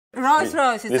Rolls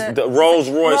Royce is the Rolls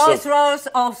Royce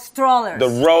of strollers. The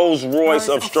Rolls Royce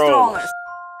of strollers.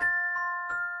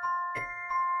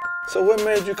 So what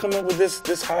made you come up with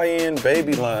this high-end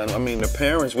baby line? I mean, the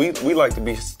parents, we like to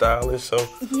be stylish, so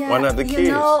why not the kids?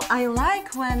 You know, I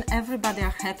like when everybody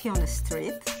are happy on the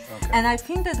street. Okay. And I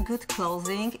think that good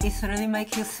clothing is really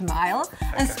make you smile,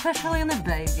 especially on a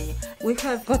baby. We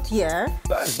have got here.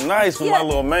 That's nice for my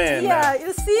little man. Yeah,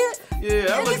 you see it? Yeah,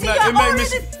 that was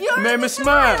nice. It made me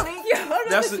smile.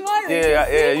 You're smiling.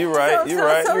 Yeah, you're right. You're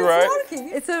right. So you're right. It's working.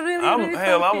 It's a really, I'm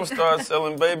gonna start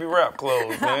selling baby wrap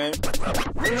clothes, man.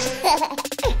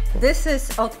 This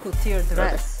is haute couture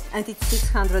dress, and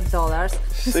it's $600.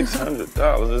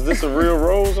 $600? Is this a real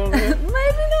rose on here?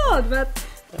 Maybe not, but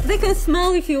they can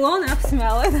smell if you want to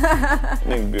smell it.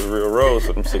 Nigga be a real rose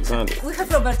for them $600. We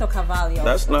have Roberto Cavallo.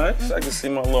 That's nice. I can see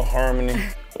my little harmony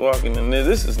walking in there.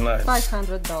 This is nice.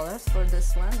 $500 for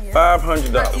this one. Yeah.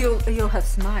 $500. But you have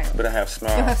smile. But I have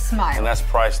smile. You have smile. And that's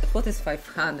priced. What is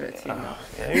 500? You know?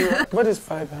 Yeah, you're right. What is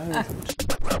 500?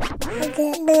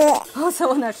 Also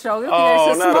want to show you. Oh,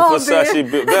 There's a not small a Versace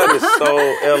bib. That is so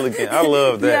elegant. I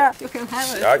love that. Yeah, you can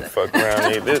have it. I can fuck around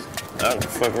and eat this. I can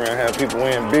fuck around and have people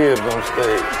wearing bibs on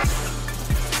stage.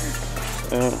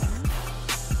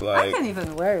 I can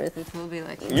even wear it. It will be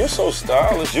like. You're so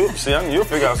stylish. You'll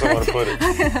figure out somewhere to put it.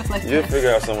 You'll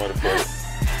figure out somewhere to put it.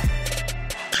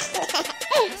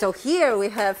 So here we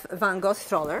have Van Gogh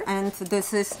stroller, and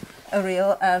this is a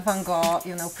real Van Gogh,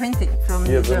 printing from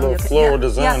the little floral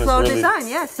design. Yeah, floral really... design.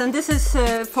 Yes, and this is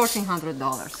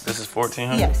 $1,400. This is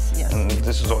 $1,400. Yes. And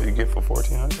this is all you get for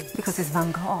 $1,400? Because it's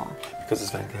Van Gogh. Because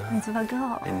it's Van Gogh. It's Van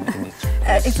Gogh. And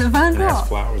it's a Van Gogh. It has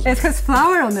flowers. It has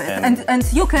flower on it, and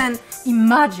you can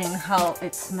imagine how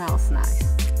it smells nice.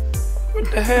 What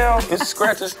the hell? It's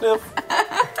scratch and sniff.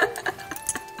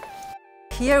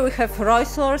 Here we have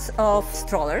Rolls Royce of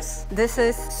strollers. This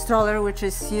is stroller which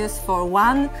is used for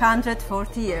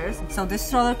 140 years. So this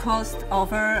stroller cost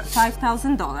over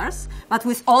 $5,000, but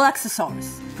with all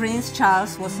accessories. Prince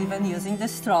Charles was even using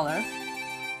this stroller.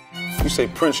 You say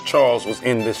Prince Charles was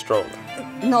in this stroller?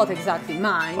 Not exactly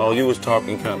mine. Oh, you was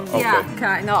talking kind of, okay. Yeah,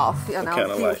 kind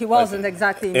of, he wasn't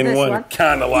exactly in this one.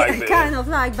 Kind of like this. Kind of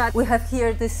like, but we have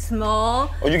here this small...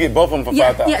 Oh, you get both of them for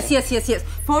 $5,000? Yes.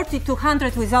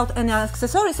 $4,200 without any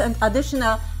accessories and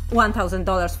additional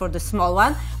 $1,000 for the small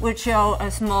one, which a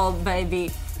small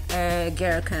baby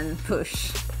girl can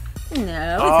push.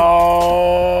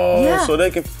 So they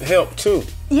can help too.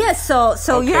 Yes,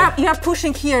 so you're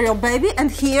pushing here your baby and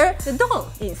here the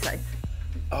doll inside.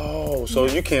 Oh, so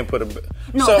you can't put a...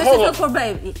 No, so, this is not for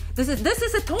baby. This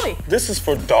is a toy. This is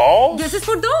for dolls? This is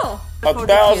for doll.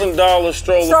 $1,000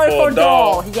 stroller for a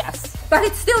doll. Yes. But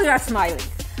it's still you're smiling.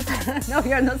 No,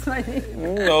 you're not smiling.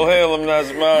 No, hell, I'm not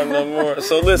smiling no more.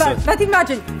 So listen. But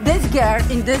imagine, this girl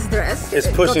in this dress is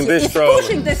pushing this stroller. Is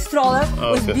pushing this stroller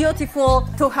with beautiful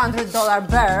 $200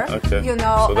 bear. Okay.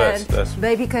 So that's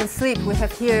baby can sleep. We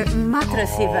have here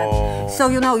mattress even. So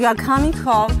you are coming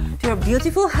home to your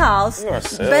beautiful house. You are a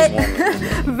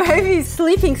saleswoman. Baby is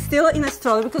sleeping still in a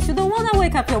stroller because you don't want to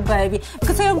wake up your baby.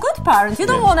 Because you're a good parent. You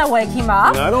don't want to wake him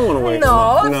up. No, I don't want to wake him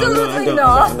up. No, absolutely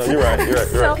not. No, you're right.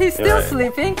 So he's still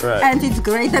sleeping. Right. And it's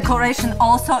great decoration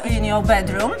also in your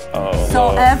bedroom.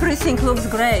 So everything looks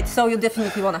great. So you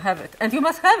definitely want to have it. And you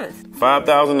must have it.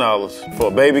 $5,000 for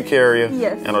a baby carrier.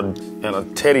 Yes. And a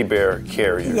teddy bear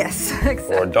carrier. Yes,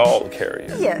 exactly. Or a doll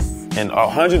carrier. Yes. And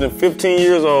 115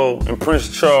 years old, and Prince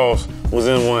Charles was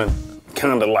in one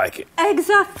kind of like it.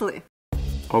 Exactly.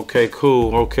 Okay,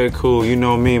 cool. You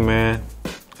know me, man.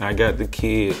 I got the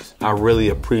kids. I really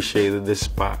appreciated this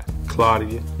spot.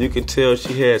 Claudia, you can tell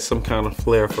she had some kind of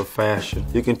flair for fashion.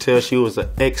 You can tell she was an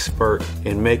expert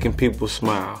in making people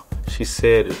smile. She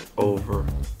said it over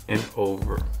and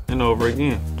over and over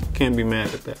again. Can't be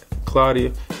mad at that.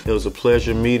 Claudia, it was a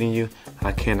pleasure meeting you.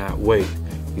 I cannot wait.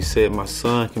 You said my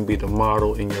son can be the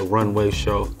model in your runway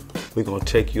show. We're gonna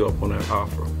take you up on that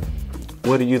offer.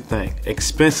 What do you think?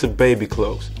 Expensive baby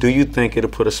clothes. Do you think it'll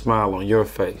put a smile on your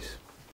face?